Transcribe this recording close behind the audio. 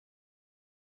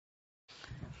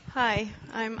Hi,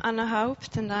 I'm Anna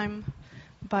Haupt and I'm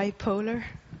bipolar.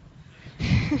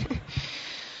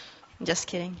 Just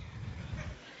kidding.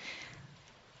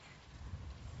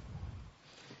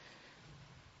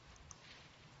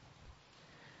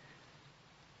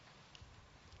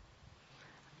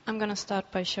 I'm gonna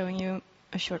start by showing you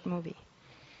a short movie.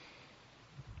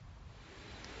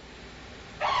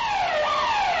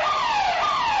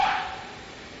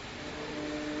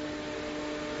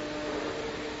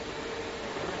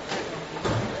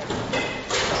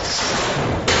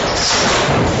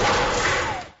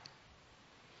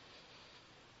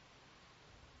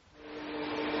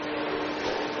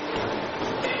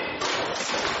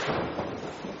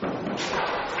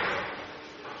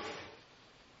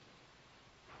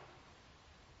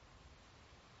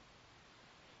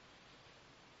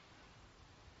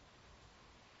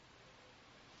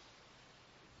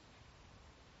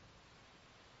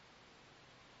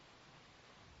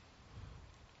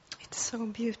 It's so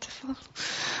beautiful.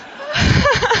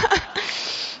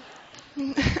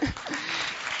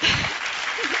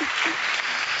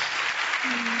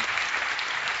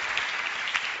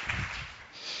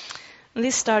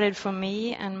 This started for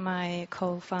me and my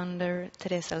co-founder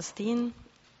Therese Alstin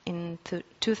in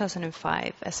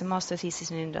 2005 as a master thesis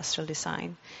in industrial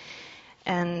design.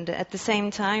 And at the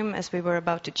same time as we were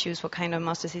about to choose what kind of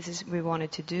master thesis we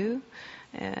wanted to do,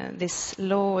 this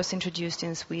law was introduced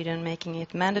in Sweden, making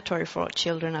it mandatory for all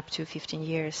children up to 15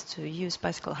 years to use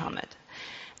bicycle helmet.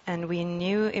 And we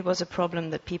knew it was a problem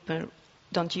that people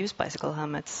don't use bicycle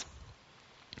helmets.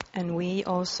 And we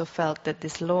also felt that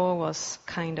this law was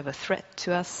kind of a threat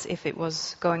to us if it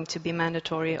was going to be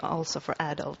mandatory also for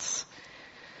adults.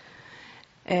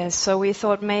 So we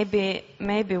thought maybe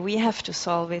we have to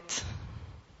solve it.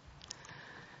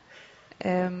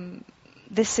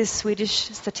 This is Swedish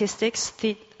statistics.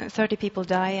 30 people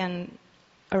die and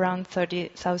around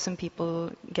 30,000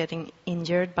 people getting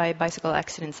injured by bicycle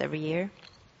accidents every year.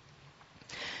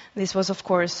 This was, of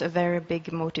course, a very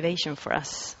big motivation for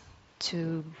us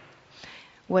to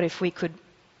what if we could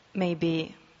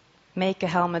maybe make a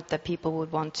helmet that people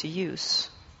would want to use.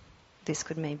 This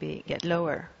could maybe get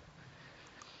lower.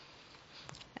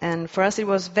 And for us it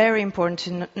was very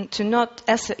important to not,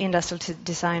 as industrial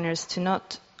designers, to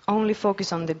not only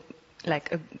focus on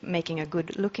making a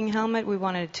good looking helmet. We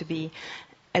wanted it to be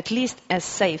at least as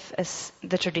safe as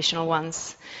the traditional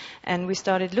ones. And we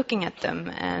started looking at them,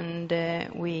 and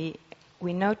we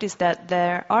noticed that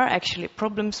there are actually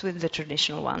problems with the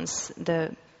traditional ones.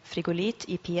 The frigolit,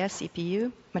 EPS,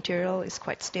 EPU material is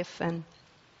quite stiff, and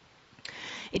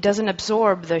it doesn't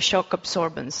absorb the shock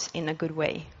absorbance in a good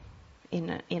way in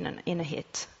a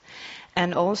hit.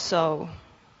 And also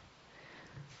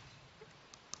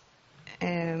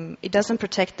it doesn't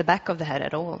protect the back of the head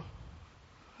at all.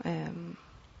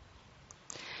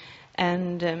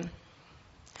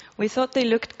 We thought they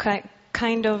looked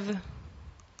kind of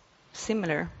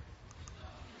similar,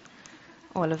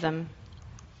 all of them.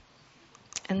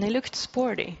 And they looked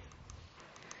sporty.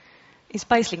 Is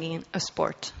bicycling a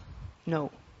sport?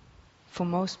 No. For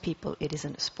most people, it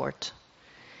isn't a sport.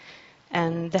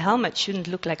 And the helmet shouldn't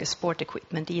look like a sport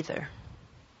equipment either,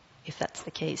 if that's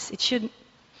the case. It should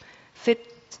fit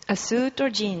a suit or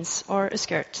jeans or a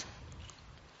skirt.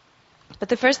 But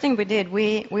the first thing we did,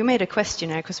 we made a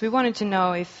questionnaire because we wanted to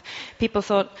know if people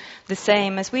thought the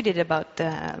same as we did about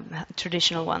the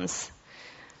traditional ones.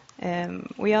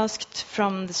 We asked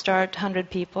from the start 100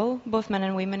 people, both men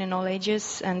and women in all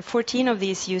ages, and 14 of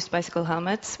these used bicycle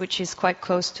helmets, which is quite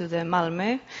close to the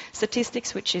Malmö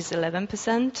statistics, which is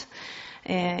 11%.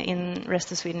 In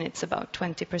rest of Sweden, it's about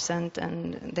 20%,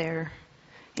 and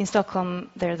in Stockholm,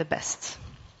 they're the best.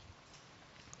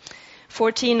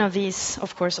 14 of these,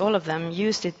 of course, all of them,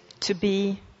 used it to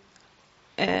be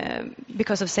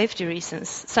because of safety reasons.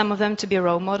 Some of them to be a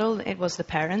role model, it was the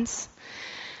parents.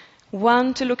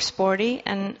 One to look sporty,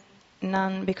 and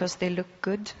none because they look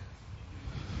good.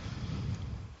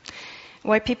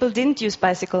 Why people didn't use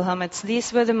bicycle helmets,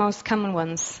 these were the most common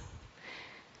ones.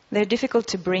 They're difficult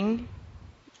to bring.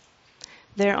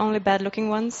 They're only bad-looking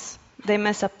ones. They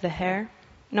mess up the hair.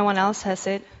 No one else has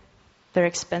it. They're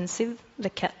expensive. The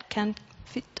cat can't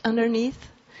fit underneath.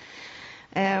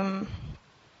 You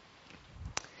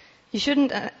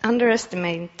shouldn't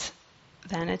underestimate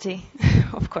vanity,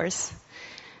 of course.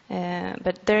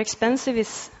 But they're expensive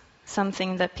is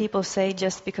something that people say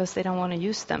just because they don't want to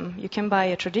use them. You can buy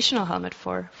a traditional helmet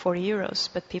for 40 euros,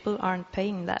 but people aren't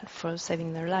paying that for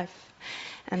saving their life.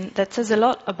 And that says a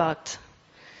lot about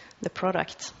the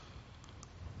product.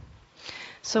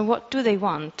 So what do they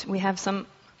want? We have some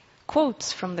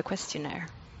quotes from the questionnaire.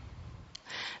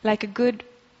 Like a good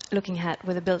looking hat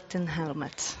with a built-in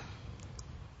helmet.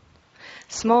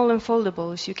 Small and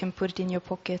foldable, so you can put it in your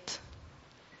pocket.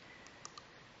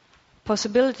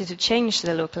 Possibility to change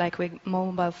the look, like with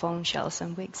mobile phone shells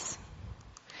and wigs.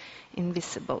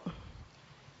 Invisible.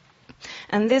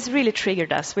 And this really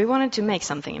triggered us. We wanted to make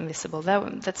something invisible.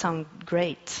 That sounded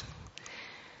great.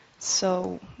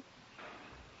 So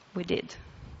we did.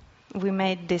 We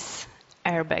made this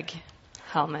airbag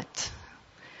helmet,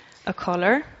 a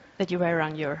collar that you wear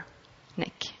around your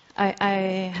neck.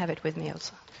 I have it with me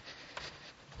also.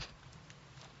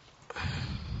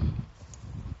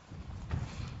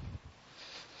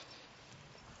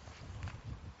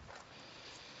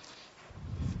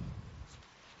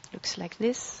 Looks like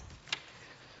this.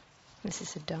 This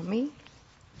is a dummy.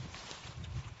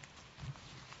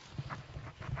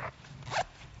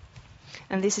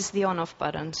 And this is the on-off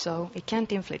button, so it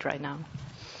can't inflate right now.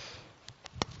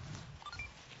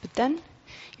 But then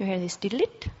you hear this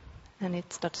diddle-it, and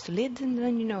it starts to lid, and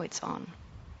then you know it's on.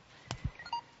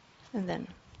 And then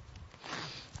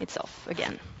it's off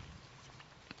again.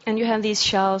 And you have these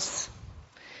shells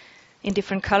in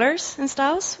different colors and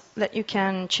styles that you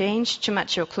can change to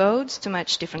match your clothes, to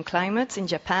match different climates. In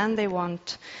Japan, they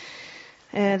want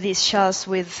these shells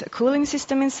with a cooling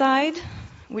system inside,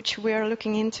 which we are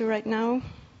looking into right now,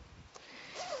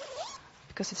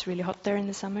 because it's really hot there in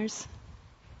the summers.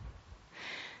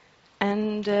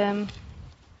 And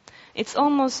it's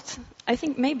almost, I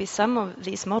think maybe some of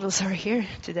these models are here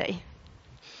today.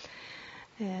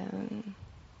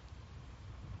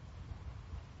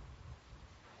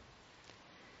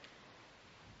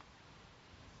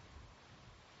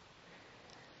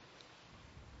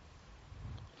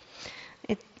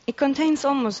 It contains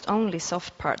almost only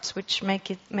soft parts, which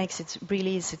makes it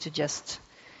really easy to just...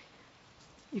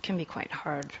 You can be quite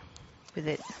hard with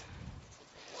it.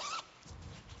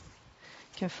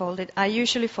 You can fold it. I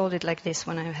usually fold it like this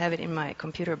when I have it in my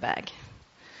computer bag.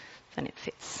 Then it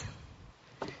fits.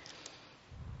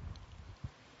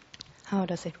 How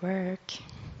does it work?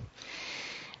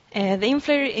 The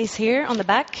inflator is here on the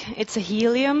back. It's a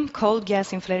helium cold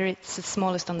gas inflator. It's the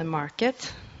smallest on the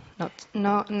market.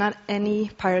 Not any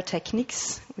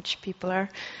pyrotechnics, which people are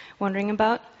wondering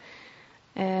about.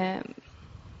 And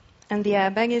the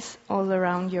airbag is all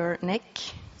around your neck,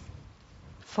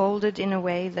 folded in a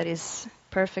way that is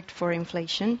perfect for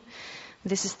inflation.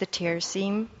 This is the tear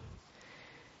seam,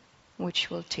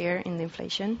 which will tear in the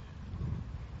inflation.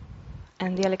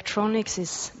 And the electronics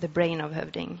is the brain of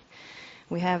Hövding.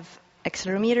 We have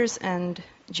accelerometers and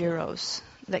gyros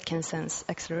that can sense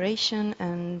acceleration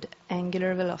and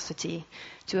angular velocity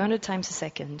 200 times a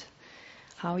second.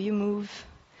 How you move,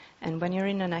 and when you're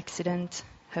in an accident,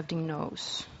 Hövding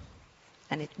knows,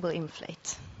 and it will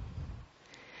inflate.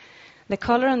 The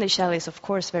color on the shell is, of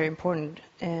course, very important.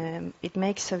 It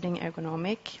makes Hövding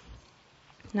ergonomic,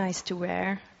 nice to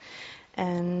wear,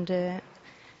 and the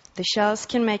shells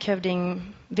can make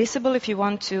Hövding visible if you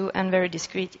want to, and very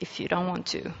discreet if you don't want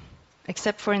to.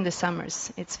 Except for in the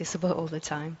summers, it's visible all the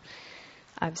time.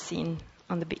 I've seen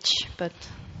on the beach, but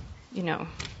you know.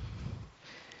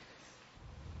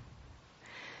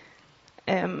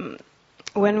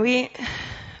 When we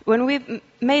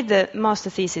made the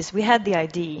master thesis, we had the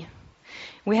idea.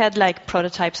 We had like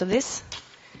prototypes of this.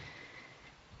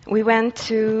 We went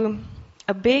to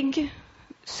a big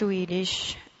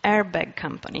Swedish airbag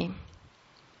company,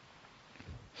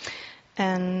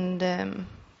 and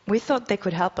we thought they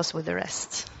could help us with the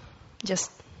rest,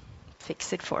 just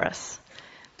fix it for us,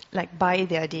 like buy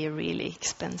the idea really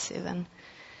expensive,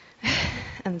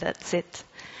 and that's it.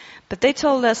 But they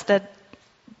told us that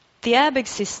the airbag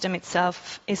system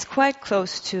itself is quite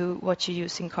close to what you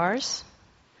use in cars,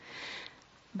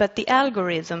 but the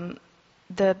algorithm,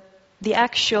 the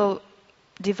actual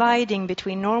dividing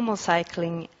between normal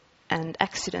cycling and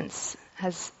accidents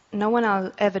has no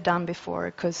one ever done before,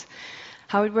 because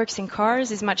how it works in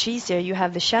cars is much easier. You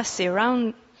have the chassis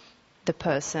around the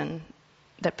person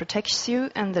that protects you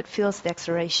and that feels the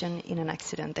acceleration in an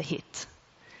accident, the hit.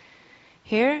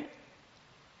 Here,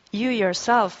 you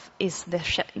yourself is the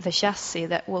chassis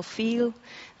that will feel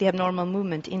the abnormal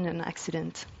movement in an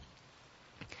accident.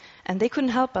 And they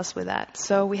couldn't help us with that.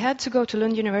 So we had to go to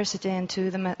Lund University and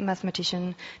to the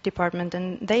mathematician department,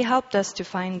 and they helped us to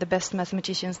find the best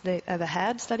mathematicians they ever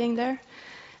had studying there,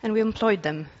 and we employed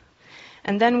them.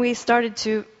 And then we started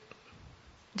to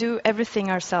do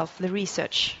everything ourselves, the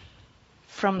research,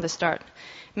 from the start,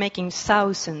 making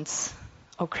thousands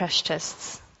of crash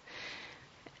tests,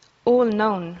 all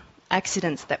known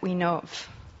accidents that we know of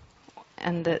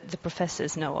and the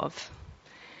professors know of.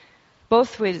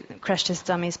 both with crash test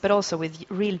dummies, but also with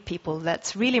real people.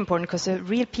 That's really important because a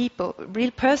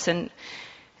real person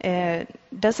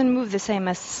doesn't move the same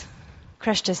as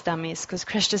crash test dummies, because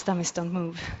crash test dummies don't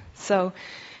move. So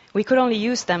we could only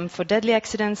use them for deadly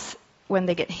accidents when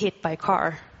they get hit by a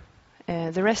car.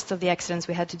 The rest of the accidents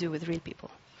we had to do with real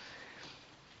people.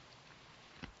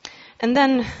 And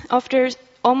then after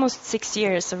almost 6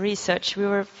 years of research, we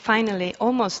were finally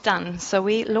almost done. So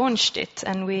we launched it,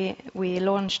 and we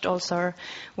launched also our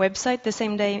website the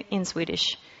same day in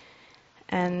Swedish.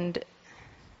 And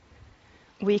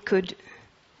we could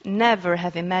never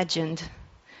have imagined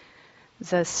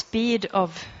the speed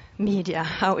of media,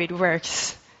 how it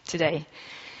works today.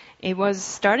 It was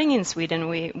starting in Sweden.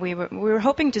 We were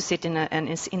hoping to sit in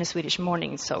a Swedish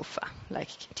morning sofa, like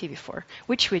TV4,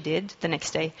 which we did the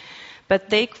next day. But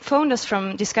they phoned us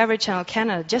from Discovery Channel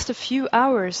Canada just a few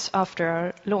hours after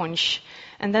our launch.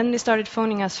 And then they started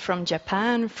phoning us from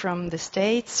Japan, from the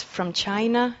States, from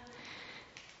China.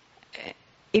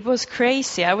 It was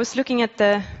crazy. I was looking at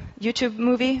the YouTube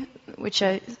movie, which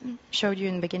I showed you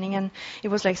in the beginning, and it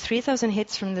was like 3,000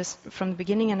 hits from the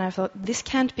beginning, and I thought, this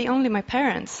can't be only my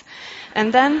parents.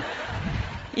 And then,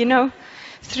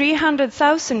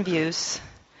 300,000 views.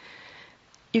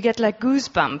 You get like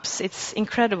goosebumps. It's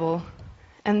incredible.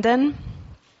 And then,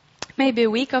 maybe a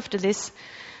week after this,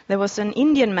 there was an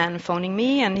Indian man phoning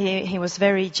me, and he was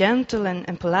very gentle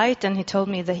and polite, and he told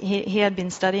me that he had been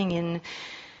studying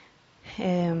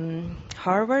in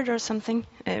Harvard or something,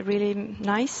 really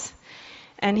nice.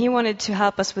 And he wanted to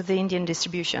help us with the Indian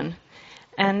distribution.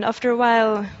 And after a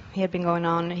while, he had been going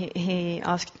on, he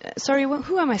asked, sorry,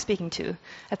 who am I speaking to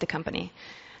at the company?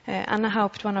 Anna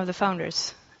Haupt, one of the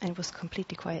founders. And it was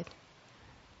completely quiet.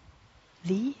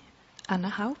 The Anna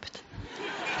Haupt?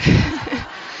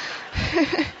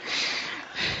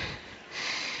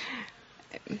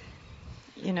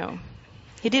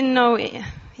 He didn't know,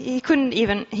 he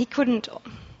couldn't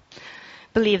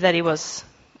believe that he was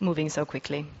moving so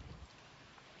quickly.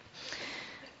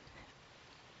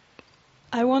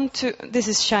 This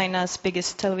is China's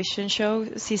biggest television show,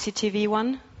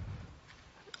 CCTV1.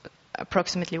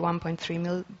 Approximately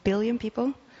 1.3 billion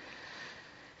people.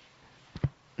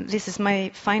 This is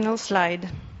my final slide.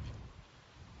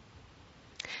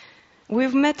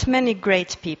 We've met many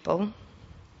great people,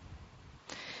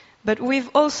 but we've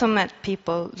also met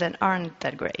people that aren't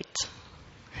that great.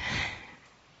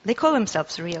 They call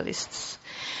themselves realists.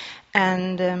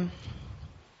 And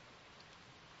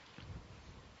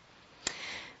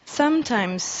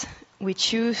sometimes we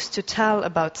choose to tell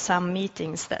about some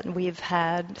meetings that we've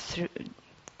had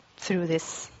through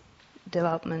this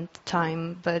development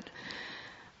time, but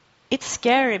it's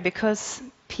scary because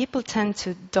people tend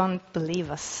to don't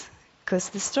believe us, because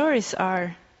the stories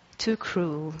are too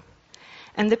cruel,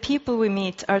 and the people we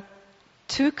meet are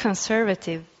too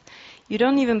conservative. You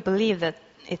don't even believe that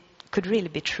it could really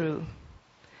be true.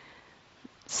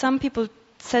 Some people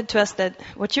said to us that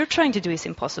what you're trying to do is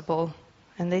impossible.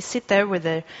 And they sit there with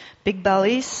their big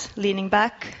bellies, leaning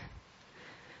back.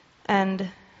 And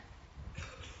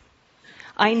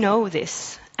I know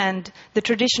this. And the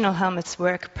traditional helmets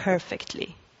work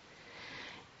perfectly.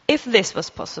 If this was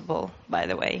possible, by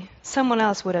the way, someone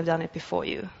else would have done it before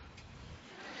you.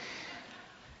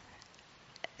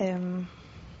 And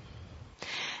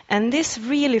this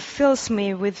really fills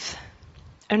me with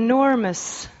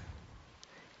enormous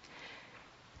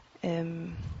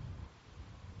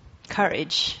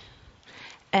courage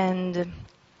and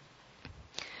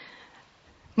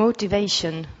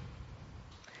motivation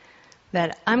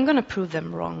that I'm going to prove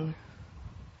them wrong.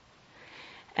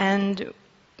 And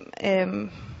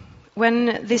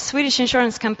when the Swedish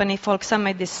insurance company Folksam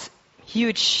made this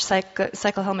huge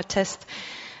cycle helmet test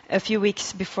a few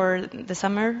weeks before the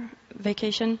summer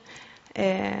vacation,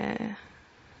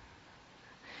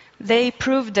 they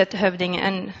proved that Hövding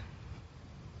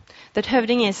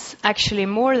is actually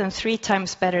more than 3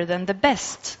 times better than the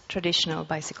best traditional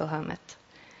bicycle helmet.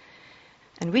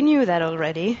 And we knew that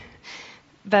already,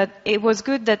 but it was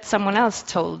good that someone else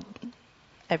told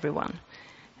everyone.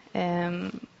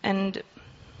 And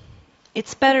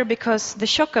it's better because the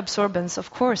shock absorbance, of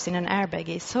course, in an airbag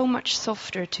is so much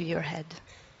softer to your head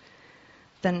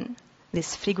than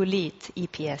this frigolit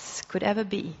EPS could ever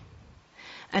be.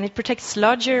 And it protects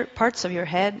larger parts of your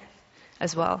head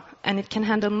as well, and it can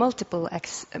handle multiple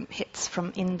hits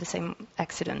from in the same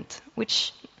accident,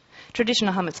 which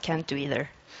traditional helmets can't do either.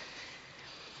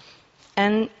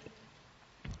 And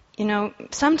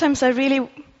sometimes I really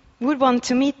would want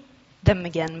to meet them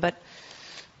again, but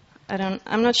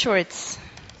I'm not sure it's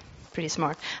pretty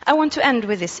smart. I want to end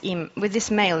with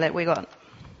this mail that we got.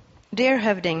 Dear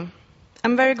Hövding,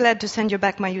 I'm very glad to send you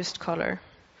back my used collar.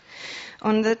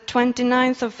 On the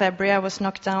 29th of February, I was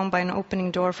knocked down by an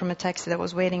opening door from a taxi that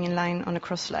was waiting in line on a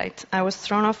crosslight. I was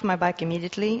thrown off my bike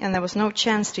immediately, and there was no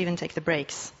chance to even take the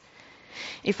brakes.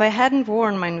 If I hadn't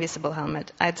worn my invisible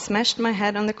helmet, I'd smashed my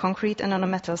head on the concrete and on a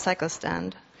metal cycle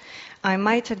stand. I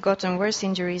might have gotten worse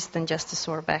injuries than just a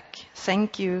sore back.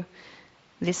 Thank you.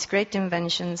 This great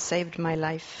invention saved my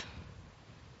life.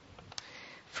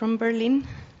 From Berlin.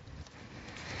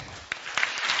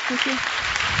 Thank you.